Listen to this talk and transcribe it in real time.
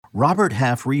Robert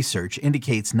Half research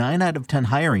indicates 9 out of 10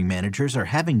 hiring managers are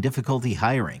having difficulty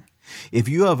hiring. If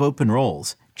you have open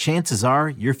roles, chances are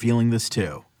you're feeling this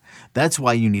too. That's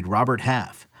why you need Robert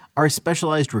Half. Our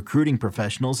specialized recruiting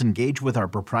professionals engage with our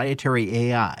proprietary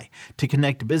AI to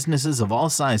connect businesses of all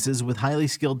sizes with highly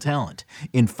skilled talent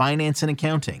in finance and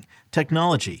accounting,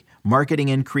 technology, marketing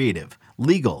and creative,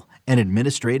 legal, and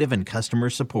administrative and customer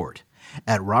support.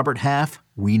 At Robert Half,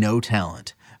 we know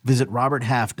talent. Visit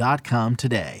roberthalf.com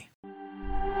today.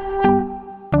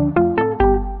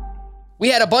 We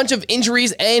had a bunch of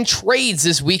injuries and trades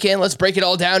this weekend. Let's break it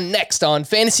all down next on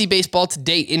Fantasy Baseball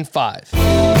Today in 5.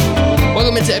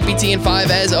 Welcome into FBT in 5.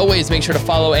 As always, make sure to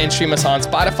follow and stream us on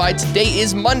Spotify. Today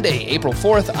is Monday, April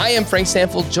 4th. I am Frank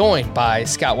Stanfield, joined by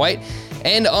Scott White.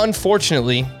 And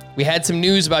unfortunately, we had some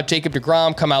news about Jacob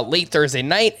deGrom come out late Thursday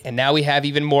night, and now we have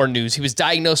even more news. He was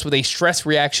diagnosed with a stress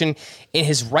reaction in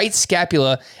his right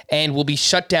scapula and will be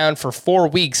shut down for 4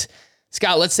 weeks.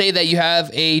 Scott, let's say that you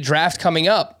have a draft coming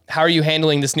up. How are you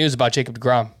handling this news about Jacob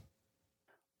deGrom?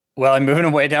 Well, I'm moving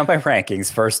him way down my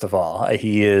rankings, first of all.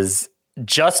 He is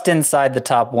just inside the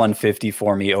top 150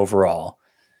 for me overall.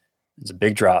 It's a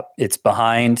big drop. It's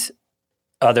behind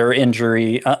other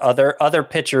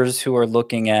pitchers who are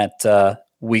looking at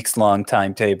weeks-long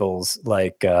timetables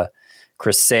like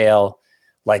Chris Sale,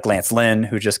 like Lance Lynn,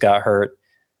 who just got hurt,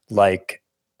 like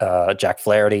Jack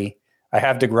Flaherty. I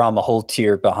have deGrom a whole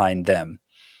tier behind them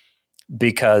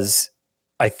because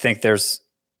I think there's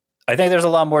a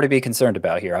lot more to be concerned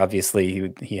about here. Obviously,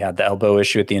 he had the elbow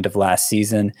issue at the end of last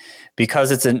season. Because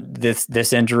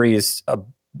this injury is a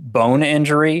bone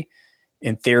injury,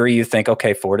 in theory, you think,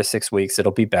 okay, 4 to 6 weeks,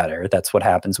 it'll be better. That's what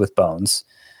happens with bones.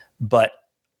 But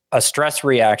a stress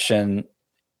reaction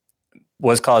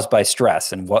was caused by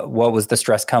stress. And what was the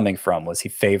stress coming from? Was he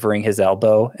favoring his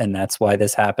elbow? And that's why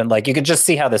this happened. Like, you can just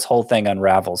see how this whole thing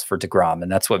unravels for deGrom.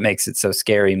 And that's what makes it so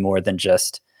scary, more than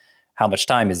just how much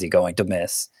time is he going to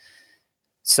miss.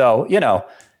 So,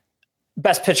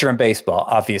 best pitcher in baseball,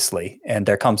 obviously. And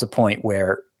there comes a point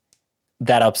where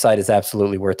that upside is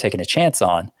absolutely worth taking a chance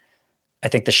on. I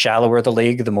think the shallower the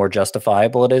league, the more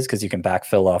justifiable it is because you can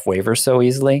backfill off waivers so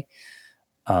easily.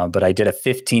 But I did a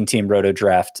 15-team roto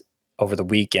draft over the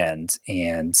weekend,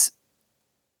 and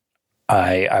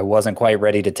I wasn't quite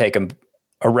ready to take him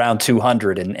around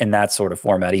 200 in that sort of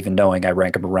format, even knowing I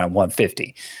rank him around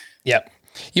 150. Yep.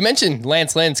 You mentioned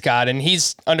Lance Lynn, Scott, and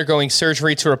he's undergoing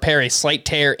surgery to repair a slight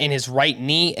tear in his right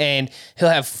knee, and he'll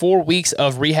have 4 weeks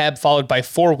of rehab followed by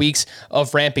 4 weeks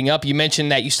of ramping up. You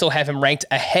mentioned that you still have him ranked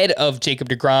ahead of Jacob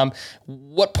deGrom.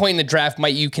 What point in the draft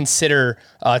might you consider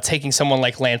taking someone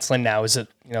like Lance Lynn now? Is it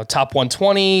top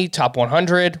 120, top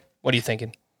 100? What are you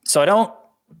thinking? So I don't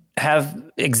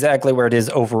have exactly where it is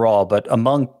overall, but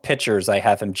among pitchers, I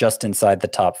have him just inside the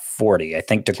top 40. I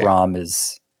think deGrom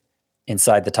is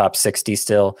inside the top 60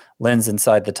 still. Lynn's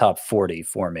inside the top 40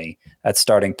 for me at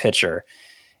starting pitcher.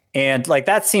 And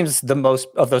that seems the most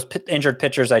of those injured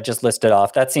pitchers I just listed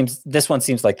off. This one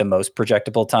seems like the most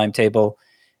projectable timetable.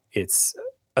 It's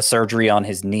a surgery on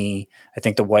his knee. I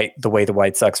think the way the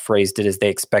White Sox phrased it is they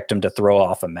expect him to throw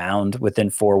off a mound within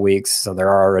 4 weeks. So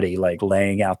they're already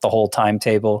laying out the whole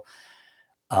timetable.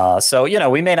 So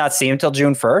we may not see him till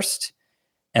June 1st,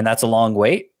 and that's a long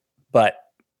wait, but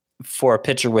for a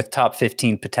pitcher with top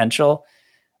 15 potential,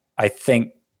 I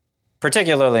think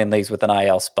particularly in leagues with an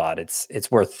IL spot, it's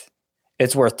worth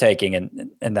taking, and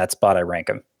in that spot I rank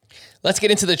him. Let's get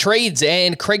into the trades,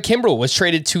 and Craig Kimbrel was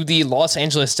traded to the Los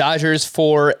Angeles Dodgers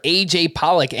for A.J.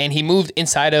 Pollock, and he moved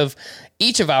inside of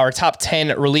each of our top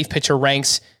 10 relief pitcher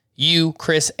ranks, you,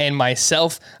 Chris, and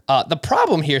myself. The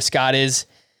problem here, Scott, is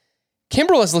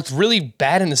Kimbrel has looked really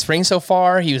bad in the spring so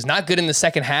far. He was not good in the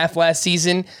second half last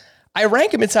season. I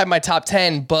rank him inside my top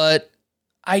 10, but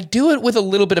I do it with a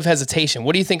little bit of hesitation.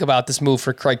 What do you think about this move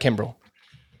for Craig Kimbrel?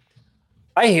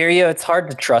 I hear you. It's hard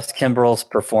to trust Kimbrel's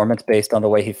performance based on the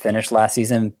way he finished last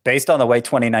season, based on the way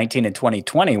 2019 and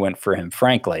 2020 went for him,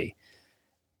 frankly.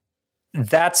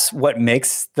 That's what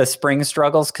makes the spring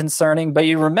struggles concerning. But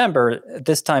you remember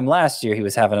this time last year, he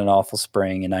was having an awful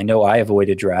spring, and I know I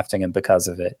avoided drafting him because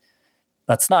of it.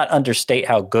 Let's not understate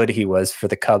how good he was for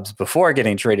the Cubs before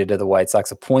getting traded to the White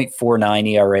Sox. A .49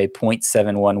 ERA,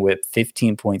 .71 WHIP,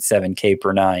 15.7 K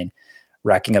per nine,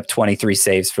 racking up 23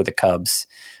 saves for the Cubs.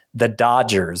 The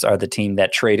Dodgers are the team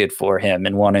that traded for him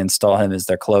and want to install him as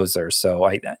their closer. So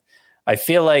I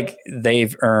feel like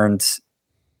they've earned,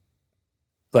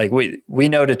 we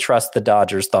know to trust the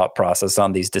Dodgers' thought process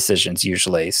on these decisions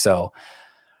usually. So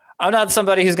I'm not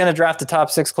somebody who's going to draft a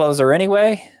top 6 closer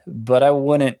anyway, but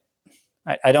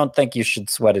I don't think you should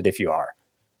sweat it if you are.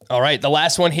 All right, the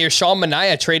last one here, Sean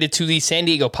Manaea traded to the San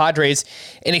Diego Padres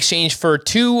in exchange for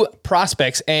 2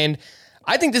 prospects. And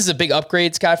I think this is a big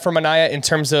upgrade, Scott, for Manaea in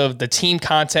terms of the team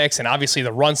context and obviously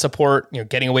the run support,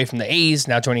 getting away from the A's,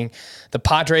 now joining the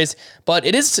Padres. But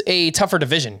it is a tougher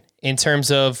division in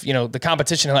terms of, the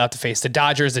competition he'll have to face, the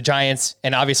Dodgers, the Giants,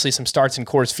 and obviously some starts in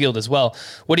Coors Field as well.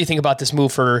 What do you think about this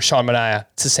move for Sean Manaea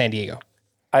to San Diego?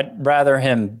 I'd rather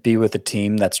him be with a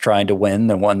team that's trying to win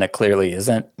than one that clearly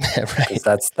isn't. Right.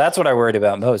 That's what I worried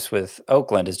about most with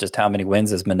Oakland, is just how many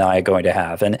wins is Manaea going to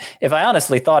have. And if I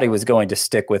honestly thought he was going to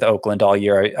stick with Oakland all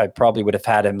year, I probably would have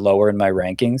had him lower in my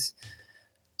rankings.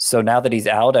 So now that he's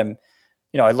out, I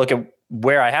look at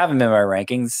where I have him in my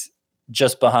rankings,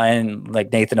 just behind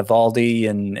like Nathan Eovaldi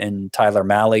and Tyler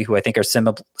Mahle, who I think are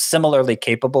similarly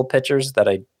capable pitchers that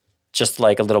I just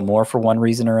like a little more for one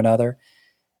reason or another.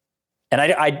 And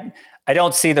I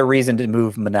don't see the reason to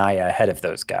move Manaea ahead of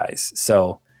those guys.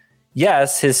 So,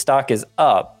 yes, his stock is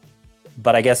up,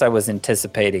 but I guess I was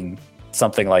anticipating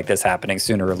something like this happening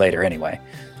sooner or later anyway.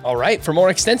 All right. For more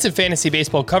extensive fantasy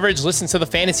baseball coverage, listen to the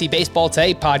Fantasy Baseball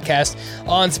Today podcast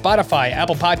on Spotify,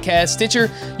 Apple Podcasts, Stitcher,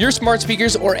 your smart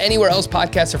speakers, or anywhere else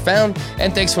podcasts are found.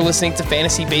 And thanks for listening to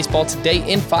Fantasy Baseball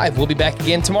Today in 5. We'll be back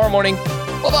again tomorrow morning.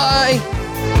 Bye-bye.